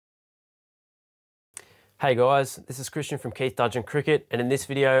Hey guys, this is Christian from Keith Dudgeon Cricket, and in this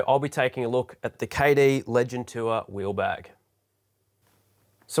video I'll be taking a look at the KD Legend Tour wheel bag.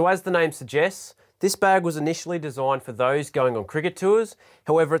 So as the name suggests, this bag was initially designed for those going on cricket tours.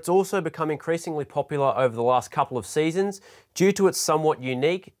 However, it's also become increasingly popular over the last couple of seasons due to its somewhat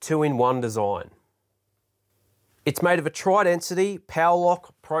unique 2-in-1 design. It's made of a tri-density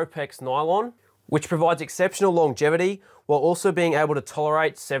Powerlock Propex nylon, which provides exceptional longevity while also being able to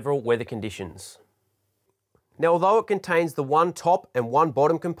tolerate several weather conditions. Now, although it contains the one top and one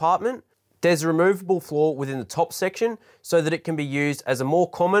bottom compartment, there's a removable floor within the top section so that it can be used as a more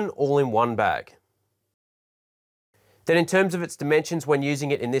common all-in-one bag. Then in terms of its dimensions when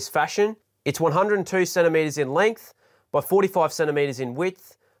using it in this fashion, it's 102 centimeters in length by 45 centimeters in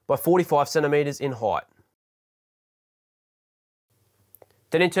width by 45 centimeters in height.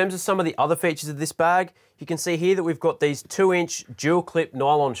 Then in terms of some of the other features of this bag, you can see here that we've got these 2-inch dual clip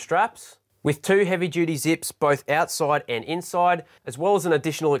nylon straps, with 2 heavy-duty zips both outside and inside, as well as an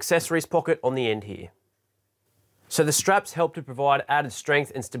additional accessories pocket on the end here. So the straps help to provide added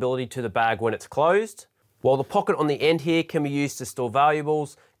strength and stability to the bag when it's closed, while the pocket on the end here can be used to store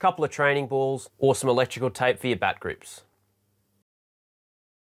valuables, a couple of training balls, or some electrical tape for your bat grips.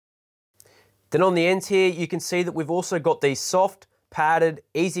 Then on the ends here, you can see that we've also got these soft, padded,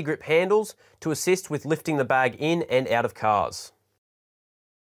 easy grip handles to assist with lifting the bag in and out of cars.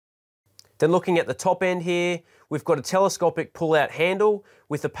 Then looking at the top end here, we've got a telescopic pull-out handle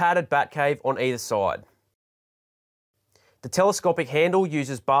with a padded bat cave on either side. The telescopic handle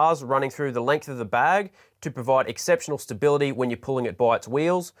uses bars running through the length of the bag to provide exceptional stability when you're pulling it by its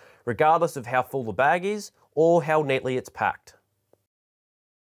wheels, regardless of how full the bag is or how neatly it's packed.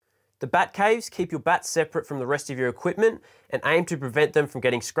 The bat caves keep your bats separate from the rest of your equipment and aim to prevent them from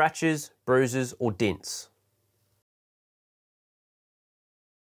getting scratches, bruises or dints.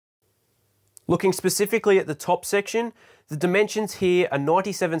 Looking specifically at the top section, the dimensions here are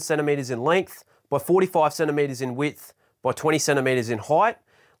 97 centimeters in length by 45 centimeters in width by 20 centimeters in height,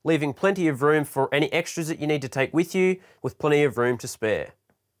 leaving plenty of room for any extras that you need to take with you, with plenty of room to spare.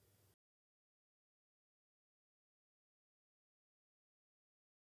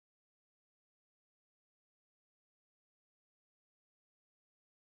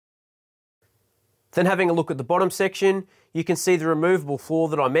 Then having a look at the bottom section, you can see the removable floor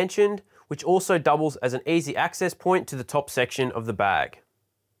that I mentioned, which also doubles as an easy access point to the top section of the bag.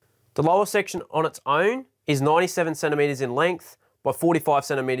 The lower section on its own is 97 centimeters in length by 45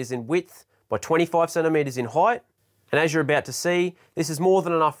 centimeters in width by 25 centimeters in height. And as you're about to see, this is more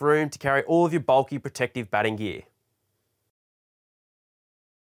than enough room to carry all of your bulky protective batting gear.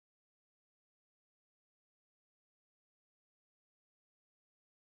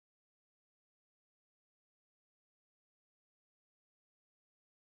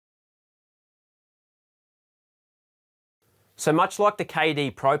 So much like the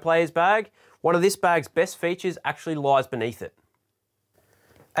KD Pro Players bag, one of this bag's best features actually lies beneath it.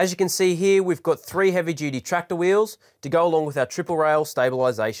 As you can see here, we've got 3 heavy-duty tractor wheels to go along with our triple rail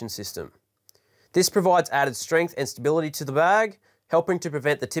stabilisation system. This provides added strength and stability to the bag, helping to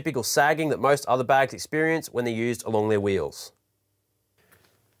prevent the typical sagging that most other bags experience when they're used along their wheels.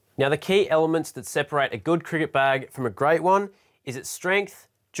 Now, the key elements that separate a good cricket bag from a great one is its strength,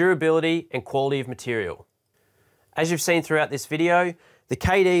 durability and quality of material. As you've seen throughout this video, the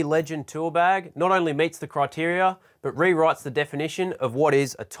KD Legend Tour bag not only meets the criteria, but rewrites the definition of what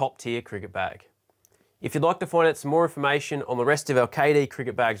is a top-tier cricket bag. If you'd like to find out some more information on the rest of our KD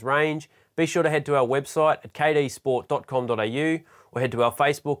cricket bags range, be sure to head to our website at kdsport.com.au or head to our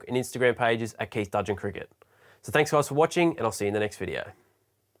Facebook and Instagram pages at Keith Dudgeon Cricket. So thanks guys for watching, and I'll see you in the next video.